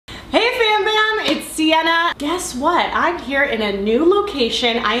Sienna. Guess what? I'm here in a new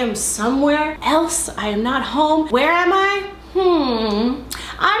location. I am somewhere else. I am not home. Where am I?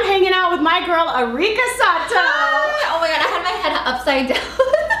 I'm hanging out with my girl Arika Sato. Hi. Oh my god, I had my head upside down.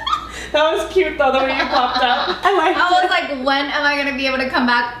 That was cute though, the way you popped up. I was like, when am I gonna be able to come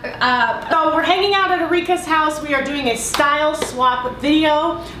back? So we're hanging out at Arika's house. We are doing a style swap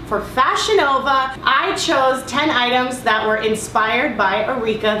video for Fashionnova. I chose 10 items that were inspired by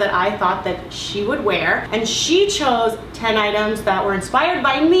Arika that I thought that she would wear. And she chose 10 items that were inspired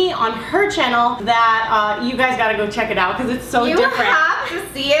by me on her channel that you guys gotta go check it out because it's so different. You have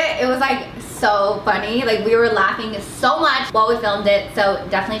to see it. It was like so funny. Like we were laughing so much while we filmed it. So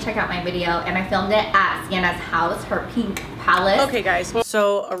definitely check out my video. And I filmed it at Sienna's house, her pink palace. Okay guys,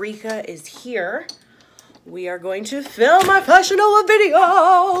 so Arika is here. We are going to film our Fashionnova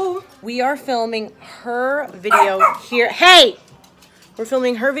video. We are filming her video here. Hey! We're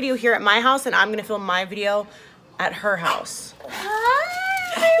filming her video here at my house and I'm gonna film my video at her house.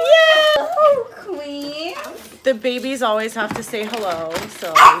 Hi! Yeah! Oh, queen. The babies always have to say hello,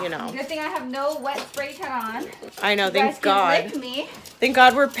 so you know. Good thing I have no wet spray tan on. I know, you thank God. Lick me. Thank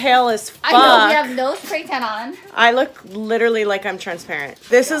God we're pale as fuck. I know, we have no spray tan on. I look literally like I'm transparent.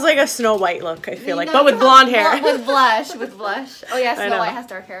 This is like a Snow White look, I feel like, but with blonde hair. With blush, with blush. Oh yeah, Snow White has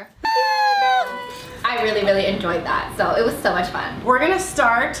dark hair. I really, really enjoyed that. So it was so much fun. We're gonna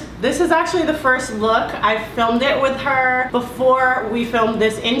start. This is actually the first look. I filmed it with her before we filmed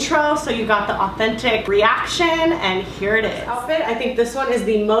this intro, so you got the authentic reaction, and here it is. Outfit, I think this one is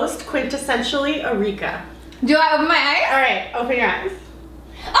the most quintessentially Arika. Do I open my eyes? All right, open your eyes.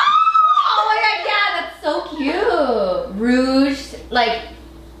 Oh my god, yeah, that's so cute. Rouge, like,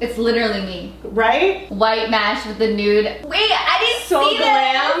 it's literally me. Right? White match with the nude. Wait, I didn't see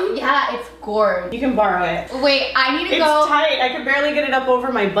glam. This. Yeah, it's gorgeous. You can borrow it. Wait, I need to go. It's tight. I can barely get it up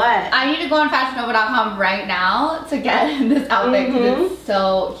over my butt. I need to go on fashionnova.com right now to get this outfit because it's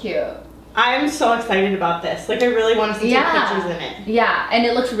so cute. I'm so excited about this. Like, I really want to see take pictures in it. Yeah, and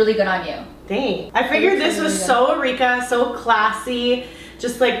it looks really good on you. Dang. I figured this was so Arika, so classy.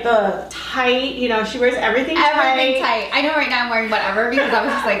 Just like the tight, you know, she wears everything tight. Everything tight. I know right now I'm wearing whatever because I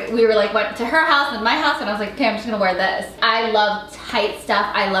was just like, we were like, went to her house and my house and I was like, okay, I'm just gonna wear this. I love tight stuff.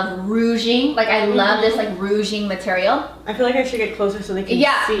 I love rouging. Like I love this like rouging material. I feel like I should get closer so they can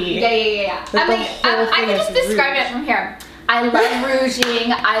see. Yeah. I mean, I can just describe it from here. I love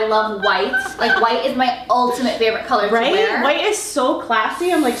rouging. I love white. Like white is my ultimate favorite color to wear. White is so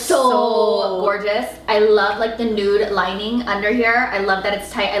classy. I'm like so gorgeous. I love like the nude lining under here. I love that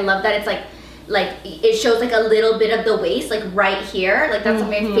it's tight. I love that it's like it shows like a little bit of the waist like right here. Like that's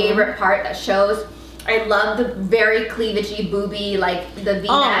my favorite part that shows. I love the very cleavagey booby like the V-neck.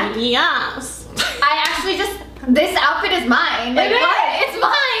 Oh yes. I actually just this outfit is mine. Like, what? It's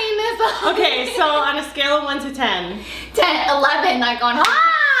mine. Okay, so on a scale of 1 to 10. 10, 11, like on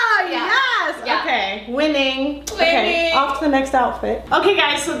yes. Yeah. Okay, winning. Okay, off to the next outfit. Okay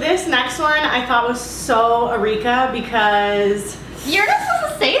guys, so this next one I thought was so Arika because you're not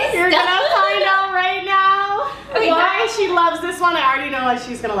supposed to say this. You're gonna find out right now why she loves this one. I already know why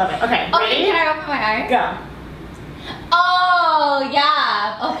she's gonna love it. Okay, ready? Can I open my eye? Go. Oh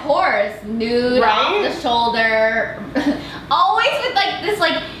yeah, of course. Nude, off the shoulder. Always with like this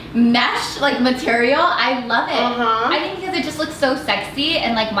like mesh like material. I love it. I think because it just looks so sexy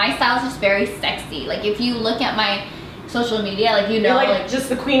and like my style is just very sexy. Like if you look at my social media, like you know, you're like just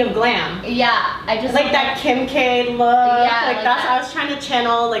the queen of glam. Yeah, I just like that Kim K look. Yeah, like that's I was trying to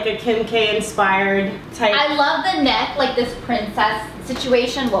channel like a Kim K inspired type. I love the neck, like this princess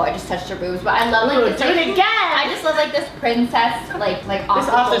situation. Well, I just touched her boobs, but I love like this. Do it again. I just love like this princess, like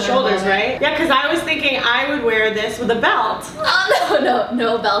off the shoulders, right? Yeah, because I was thinking I would wear this with a belt. Oh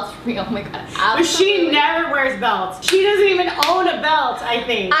no belts for me. Oh my god. But she never wears belts. She doesn't even own a belt, I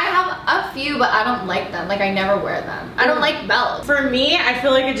think. I have a few, but I don't like them. Like I never wear them. I don't like belts. For me, I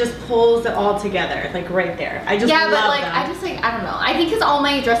feel like it just pulls it all together, like right there. I just love but like them. I just like I don't know. I think because all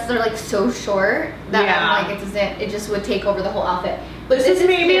my dresses are like so short that I'm like it just would take over the whole outfit. But this is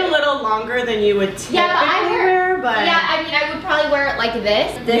maybe a little longer than you would typically wear, but yeah, I mean I would probably wear it like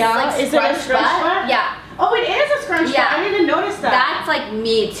this. Like is it a scrunch butt? Yeah. Oh, it is a scrunch butt. I didn't even notice that. That's like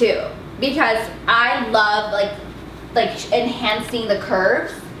me too, because I love like enhancing the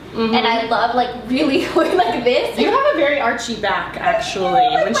curves. And I love like really going like this. You have a very archy back actually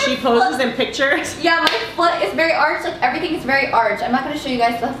when she poses in pictures. Yeah, my foot is very arched. Like everything is very arched. I'm not gonna show you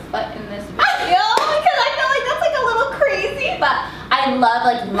guys the foot in this video because I feel like that's like a little crazy. But I love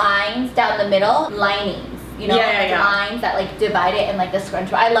like lines down the middle, linings. You know, lines that like divide it and like the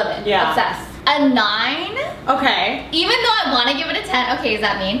scrunch. I love it. Yeah. Obsessed. A 9. Okay. Even though I want to give it a 10, okay, is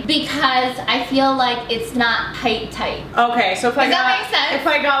that mean? Because I feel like it's not tight. Okay, so if Does that make sense? If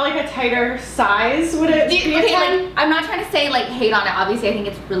I got like a tighter size, would it be a 10? Like, I'm not trying to say like hate on it. Obviously, I think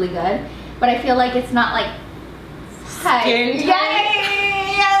it's really good, but I feel like it's not like tight. Skin tight?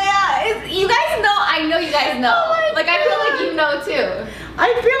 Yeah. You guys know. I know you guys know. Oh like, I feel like you know too. I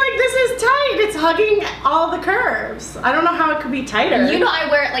feel like this is tight. It's hugging all the curves. I don't know how it could be tighter. You know I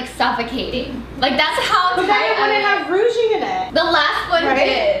wear it like suffocating. Like that's how but tight it wouldn't have rouging in it. The last one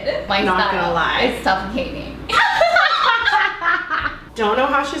did. My Not style. gonna lie. It's suffocating. Don't know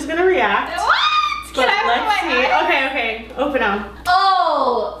how she's gonna react. What? Can I open my eyes? Okay. Open them.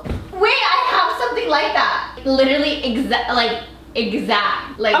 Oh, wait, I have something like that. Literally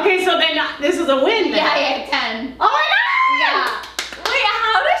exact. Like, okay, so then this is a win then. Yeah, 10. Oh my god! Yeah. Wait,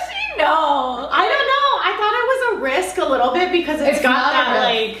 how does she know? I don't know. I thought it was a risk a little bit because it's got that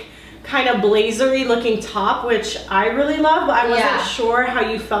like kind of blazery looking top, which I really love, but I wasn't sure how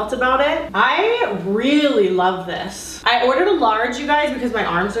you felt about it. I really love this. I ordered a large, you guys, because my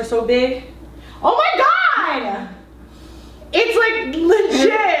arms are so big. Oh my god! It's like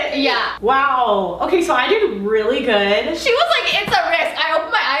legit. Yeah. Wow. Okay, so I did really good. She was like, it's a risk. I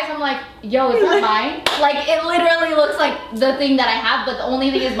opened my eyes, I'm like, yo, is that mine? Like, it literally looks like the thing that I have, but the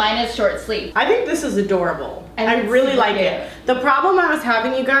only thing is mine is short sleeve. I think this is adorable. I really like it. The problem I was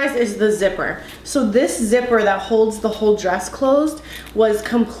having, you guys, is the zipper. So this zipper that holds the whole dress closed was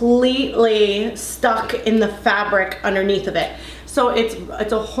completely stuck in the fabric underneath of it. So it's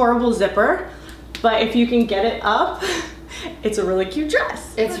a horrible zipper, but if you can get it up, it's a really cute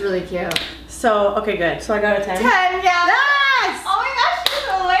dress. It's really cute. So, okay, good. So I got a 10. 10, yeah. Yes! Oh my gosh, she's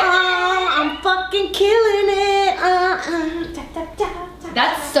hilarious. I'm fucking killing it.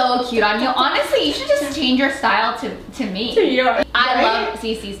 That's so cute on you. Honestly, you should just change your style to me. To you. I love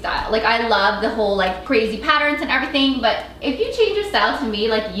CC style. Like, I love the whole like crazy patterns and everything, but if you change your style to me,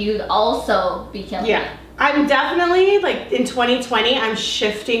 like, you'd also be killing it. I'm definitely, like, in 2020, I'm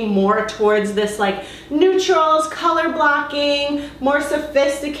shifting more towards this, like, neutrals, color blocking, more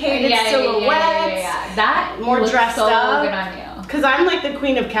sophisticated silhouettes. That more dressed so up. Good on you. Because I'm, like, the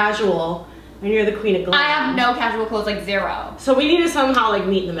queen of casual, and you're the queen of glam. I have no casual clothes, like 0. So we need to somehow, like,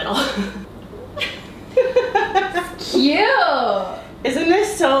 meet in the middle. Cute. Isn't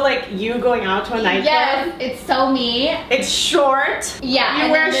this so, like, you going out to a nightclub? Yes, it's so me. It's short. Yeah,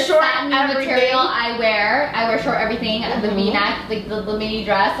 you wear short material I wear short everything. The V-neck, like the mini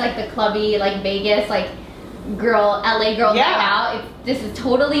dress, like the clubby, like Vegas, like girl, LA girl night out. This is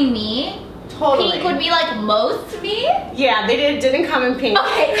totally me. Totally. Pink would be like most me. Yeah, they didn't come in pink.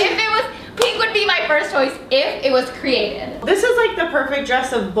 Okay, if it was, pink would be my first choice if it was created. This is like the perfect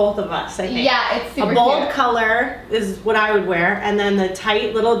dress of both of us, I think. Yeah, it's super cute. A bold cute. color is what I would wear, and then the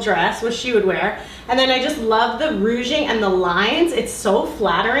tight little dress, what she would wear. And then I just love the rouging and the lines. It's so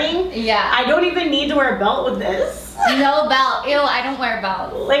flattering. Yeah. I don't even need to wear a belt with this. No belt. Ew, I don't wear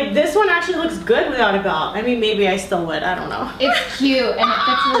belts. Like, this one actually looks good without a belt. I mean, maybe I still would. I don't know. It's cute, and it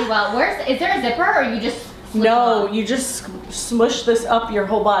fits really well. Is there a zipper, or you just... No, you just smush this up your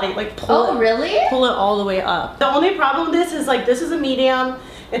whole body, like pull really? Pull it all the way up. The only problem with this is, like, this is a medium.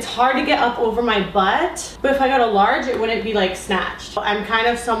 It's hard to get up over my butt, but if I got a large, it wouldn't be like snatched. I'm kind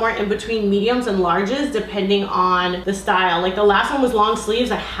of somewhere in between mediums and larges depending on the style. Like the last one was long sleeves,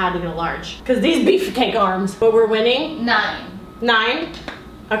 I had to get a large because these beefcake arms. But we're winning. 9. 9?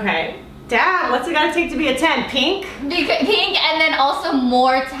 Okay. Damn, what's it gotta take to be a 10? Pink? Pink, and then also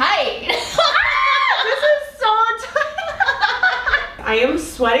more tight. This is so tight. I am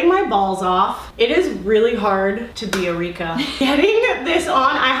sweating my balls off. It is really hard to be Arika. Getting this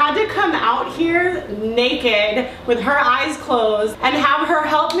on, I had to come out here naked with her eyes closed and have her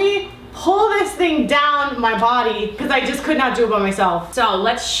help me pull this thing down my body because I just could not do it by myself. So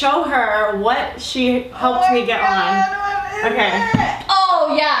let's show her what she helped me get on. Okay.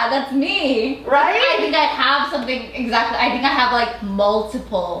 Oh yeah, that's me. Right? I think I have something exactly. I think I have like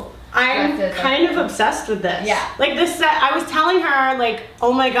multiple. I'm kind of obsessed with this. Yeah. Like this set, I was telling her, like,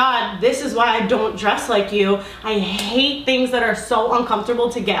 oh my god, this is why I don't dress like you. I hate things that are so uncomfortable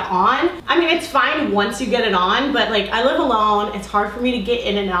to get on. I mean, it's fine once you get it on, but like, I live alone. It's hard for me to get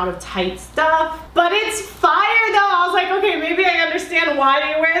in and out of tight stuff. But it's fire though. I was like, okay, maybe I understand why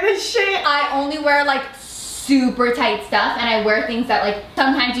you wear this shit. I only wear like super tight stuff, and I wear things that like,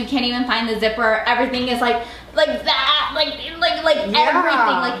 sometimes you can't even find the zipper. Everything is like that,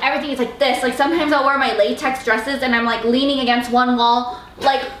 like everything is like this. Like sometimes I'll wear my latex dresses and I'm like leaning against one wall,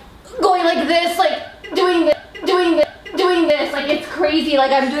 like going like this, like doing this. this, like it's crazy,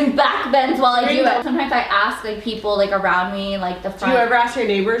 like I'm doing back bends while I do it. Sometimes I ask like people like around me, like the front. Do you ever ask your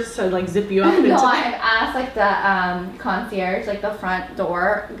neighbors to like zip you up? No, I've asked like the concierge, like the front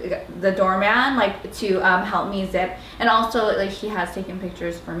door, the doorman, like to help me zip, and also like he has taken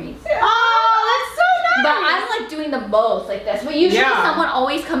pictures for me. Oh, that's so nice. But I'm like doing the most like this. But usually someone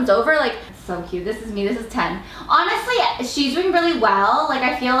always comes over like, so cute. This is me. This is 10. Honestly, she's doing really well. Like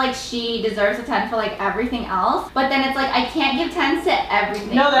I feel like she deserves a 10 for like everything else. But then it's like I can't give 10s to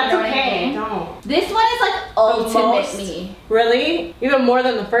everything. No, that's you know okay. I mean? Don't. This one is like ultimate me. Really? Even more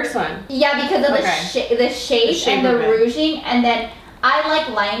than the first one? Yeah, because of the shape and the rouging, and then I like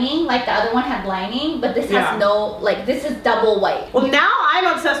lining, like the other one had lining, but this has no, like this is double white. Well, now I'm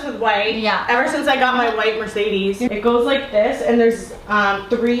obsessed with white. Yeah. Ever since I got my white Mercedes. It goes like this, and there's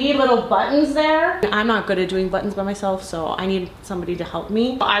 3 little buttons there. I'm not good at doing buttons by myself, so I need somebody to help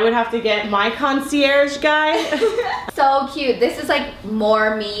me. I would have to get my concierge guy. So cute. This is like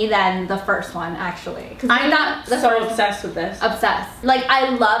more me than the first one, actually. I'm not so obsessed with this. Obsessed. Like I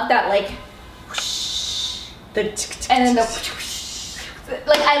love that, like, and then the.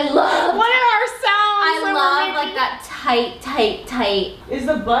 Like I love. What are our sounds? I love like that tight. Is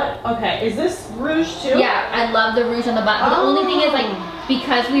the butt okay? Is this rouge too? Yeah, I love the rouge on the butt. The only thing is like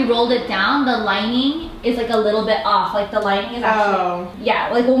because we rolled it down, the lining is like a little bit off. Like the lining is actually yeah.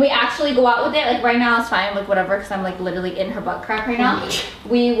 Like when we actually go out with it, like right now it's fine, like whatever, because I'm like literally in her butt crack right now.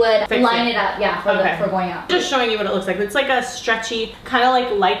 We would line it up, yeah, for going out. Just showing you what it looks like. It's like a stretchy, kind of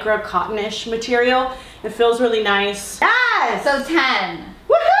like lycra cottonish material. It feels really nice. Yes! So 10.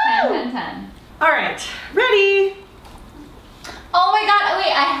 Woohoo! 10. All right, ready? Oh my god,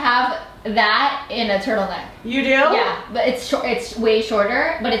 wait, I have that in a turtleneck. You do? Yeah, but it's short. It's way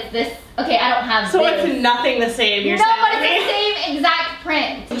shorter, but it's this. Okay, I don't have so this. It's nothing the same, you're saying? No, but it's the same exact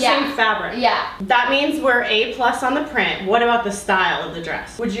print. The same fabric. Yeah. That means we're A+ on the print. What about the style of the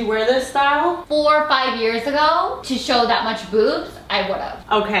dress? Would you wear this style? 4 or 5 years ago, to show that much boobs, I would have.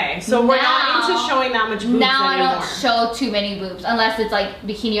 Okay, so we're not into showing that much boobs now anymore. I don't show too many boobs, unless it's like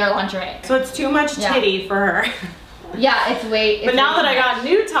bikini or lingerie. So it's too much titty for her. Yeah, it's way. But now that I got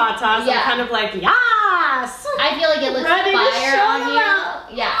new tatas, I'm kind of like, yes! I feel like it looks fire on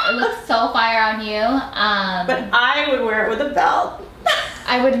you. Yeah, it looks so fire on you. But I would wear it with a belt.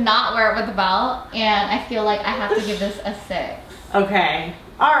 I would not wear it with a belt, and I feel like I have to give this a 6. Okay.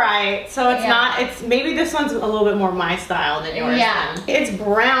 All right. So it's not. It's maybe this one's a little bit more my style than yours. Yeah. Then. It's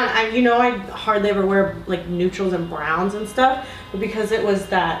brown. You know, I hardly ever wear like neutrals and browns and stuff, but because it was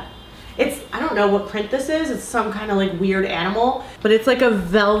that. I don't know what print this is. It's some kind of like weird animal, but it's like a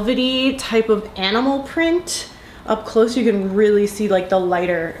velvety type of animal print. Up close you can really see like the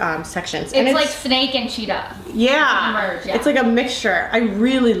lighter sections. It's like snake and cheetah. Yeah. It's like a mixture. I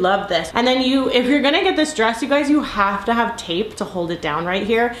really love this. And then if you're gonna get this dress, you guys, you have to have tape to hold it down right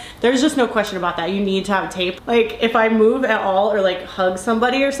here. There's just no question about that. You need to have tape. Like if I move at all or like hug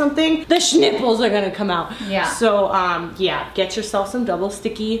somebody or something, the schnipples are gonna come out. Yeah. So yeah, get yourself some double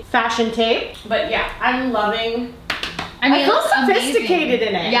sticky fashion tape. But yeah, I'm loving. I feel sophisticated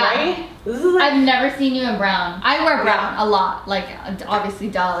in it, right? This is like, I've never seen you in brown. I wear brown a lot. Like obviously,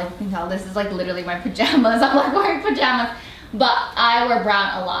 duh, like you can tell, this is like literally my pajamas. I'm like wearing pajamas, but I wear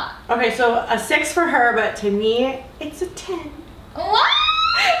brown a lot. Okay, so a 6 for her, but to me, it's a 10. What?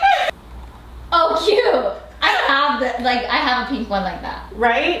 Oh, cute. I have I have a pink one like that.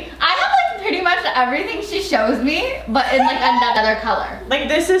 Right? I have like pretty much everything she shows me, but in like another color. Like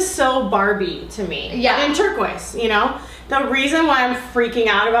this is so Barbie to me. Yeah. In turquoise, you know? The reason why I'm freaking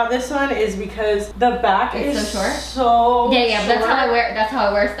out about this one is because the back is so short. Yeah, but that's how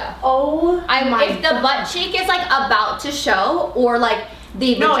I wear stuff. Oh my if the butt cheek is like about to show, or like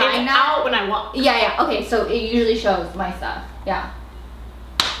the vagina. It's out when I walk. Yeah, okay, so it usually shows my stuff. Yeah.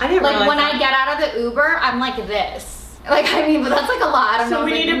 I didn't realize when I get out of the Uber, I'm like this. Like, I mean, but that's like a lot. I don't know. So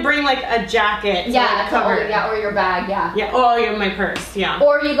we need to bring like a jacket to like cover it. Yeah, or your bag, yeah. Yeah, oh, yeah, my purse, yeah.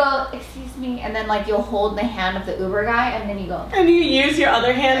 Or you go, excuse me, and then like you'll hold the hand of the Uber guy, and then you go. And you use your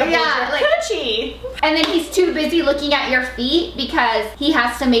other hand to hold your like, coochie. And then he's too busy looking at your feet because he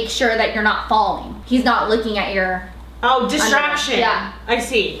has to make sure that you're not falling. He's not looking at your... Oh, distraction. Yeah. I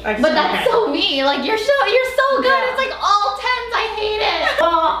see. But that's so me. Like, you're so good. Yeah. It's like all 10s. I hate it.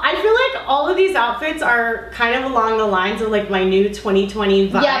 Well, I feel like all of these outfits are kind of along the lines of like my new 2020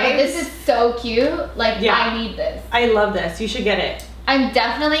 vibes. Yeah, but this is so cute. Like, I need this. I love this. You should get it. I'm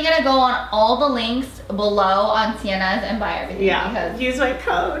definitely going to go on all the links below on Sienna's and buy everything. Yeah, because use my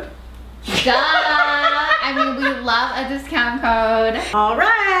code. Duh. I mean, we love a discount code. All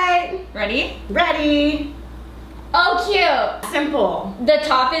right. Ready? Ready. Oh, cute. Simple. The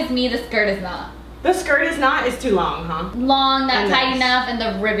top is me, the skirt is not. The skirt is not, it's too long, huh? Long, not tight enough, and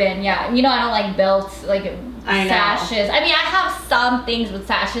the ribbon, yeah. You know, I don't like belts, like sashes. I mean, I have some things with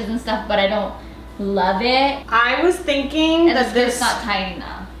sashes and stuff, but I don't love it. I was thinking and that this not tight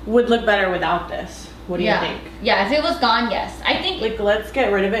enough. Would look better without this. What do you think? Yeah, if it was gone, yes. I think like let's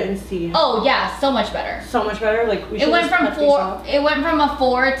get rid of it and see. Oh yeah, so much better. So much better. Like we should. It went from a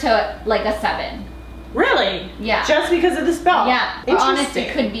 4 to like a 7. Really? Yeah. Just because of this belt? Yeah. Honestly,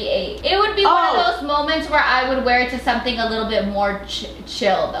 it could be 8. It would be one of those moments where I would wear it to something a little bit more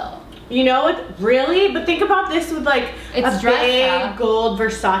chill though. You know what? Really? But think about this with like a big gold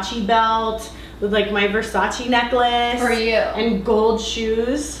Versace belt. With like my Versace necklace. For you. And gold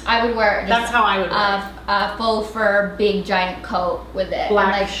shoes. I would wear it. That's how I would wear it. A faux fur big giant coat with it.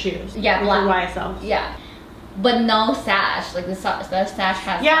 Black and like, shoes. Yeah, black. YSL. Yeah. But no sash. Like the sash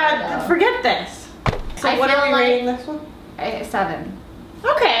has. Yeah, forget this. So what are we rating this one? 7.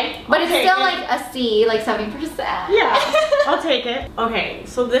 Okay. But it's still like a C, like 70%. Yeah, I'll take it. Okay,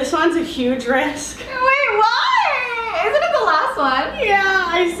 so this one's a huge risk. Wait, why? Isn't it the last one? Yeah,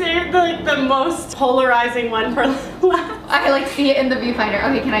 I saved like the most polarizing one for last. I can like see it in the viewfinder.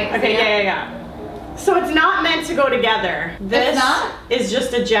 Okay, can I? Okay, yeah. So it's not meant to go together. This is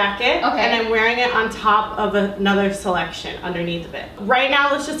just a jacket, and I'm wearing it on top of another selection underneath of it. Right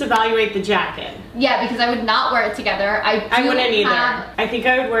now, let's just evaluate the jacket. Yeah, because I would not wear it together. I wouldn't either. I think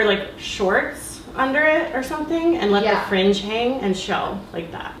I would wear like shorts under it or something and let the fringe hang and show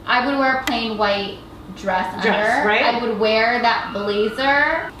like that. I would wear a plain white dress under. Right? I would wear that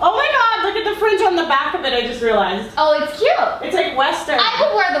blazer. Oh my god, look at the fringe on the back of it, I just realized. Oh, it's cute. It's like Western.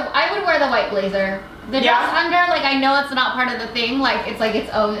 I would wear the white blazer. The dress under, like I know it's not part of the thing, like it's like its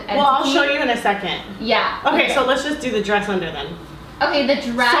own entity. Well, I'll show you in a second. Yeah. Okay, so let's just do the dress under then. Okay, the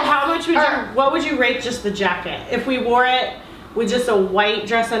dress. So how much would what would you rate just the jacket? If we wore it with just a white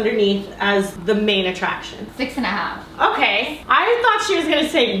dress underneath as the main attraction. 6.5. Okay. I thought she was gonna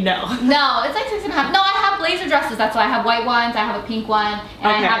say no. No, it's like 6.5. No, I have blazer dresses. That's why I have white ones, I have a pink one, and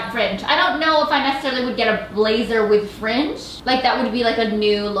I have fringe. I don't know if I necessarily would get a blazer with fringe. Like that would be like a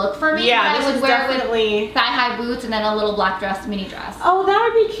new look for me. Yeah, I would wear it with thigh-high boots and then a little black dress, mini dress. Oh, that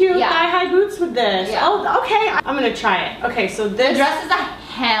would be cute. Thigh-high boots with this. Yeah. Oh, okay. I'm gonna try it. Okay, so this the dress is a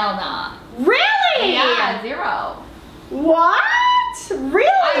hell no. Really? Yeah, 0. What? Really?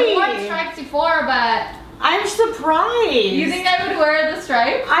 I've worn stripes before, but I'm surprised. You think I would wear the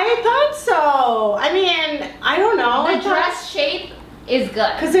stripes? I thought so. I mean, I don't know. The dress shape is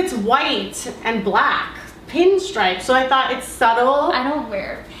good. Because it's white and black. Pinstripes. So I thought it's subtle. I don't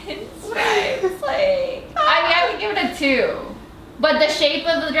wear pinstripes. Like, I mean, I would give it a 2. But the shape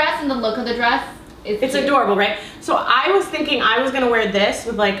of the dress and the look of the dress it's adorable, right? So I was thinking I was gonna wear this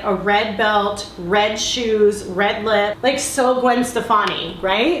with like a red belt, red shoes, red lip, like so Gwen Stefani,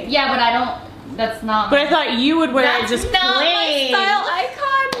 right? Yeah, but I don't, that's not. But I thought you would wear it just plain. That's not my style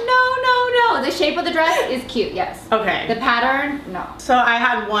icon, no. The shape of the dress is cute, yes. Okay. The pattern, no. So I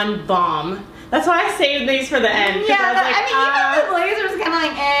had one bomb. That's why I saved these for the end. Yeah, I was like, even the blazer's kind of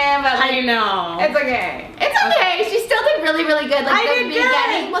like, but like, I know. It's okay. It's okay. She still did really, really good. Like the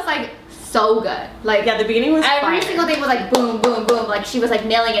beginning was like so good. Like the beginning was every single thing was like boom, boom, boom. Like she was like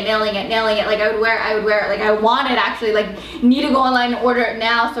nailing it. Like I would wear it. Like I wanted actually like need to go online and order it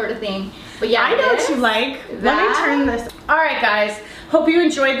now sort of thing. But yeah, I know what you like. Let me turn this. All right, guys. Hope you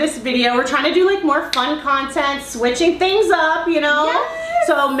enjoyed this video. We're trying to do like more fun content, switching things up, you know? Yes.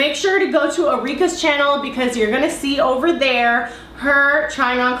 So make sure to go to Arika's channel because you're gonna see over there her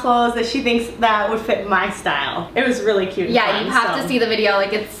trying on clothes that she thinks that would fit my style. It was really cute. Yeah, you have to see the video.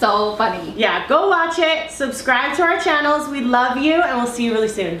 Like it's so funny. Yeah, go watch it. Subscribe to our channels. We love you and we'll see you really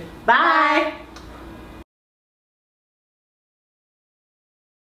soon. Bye.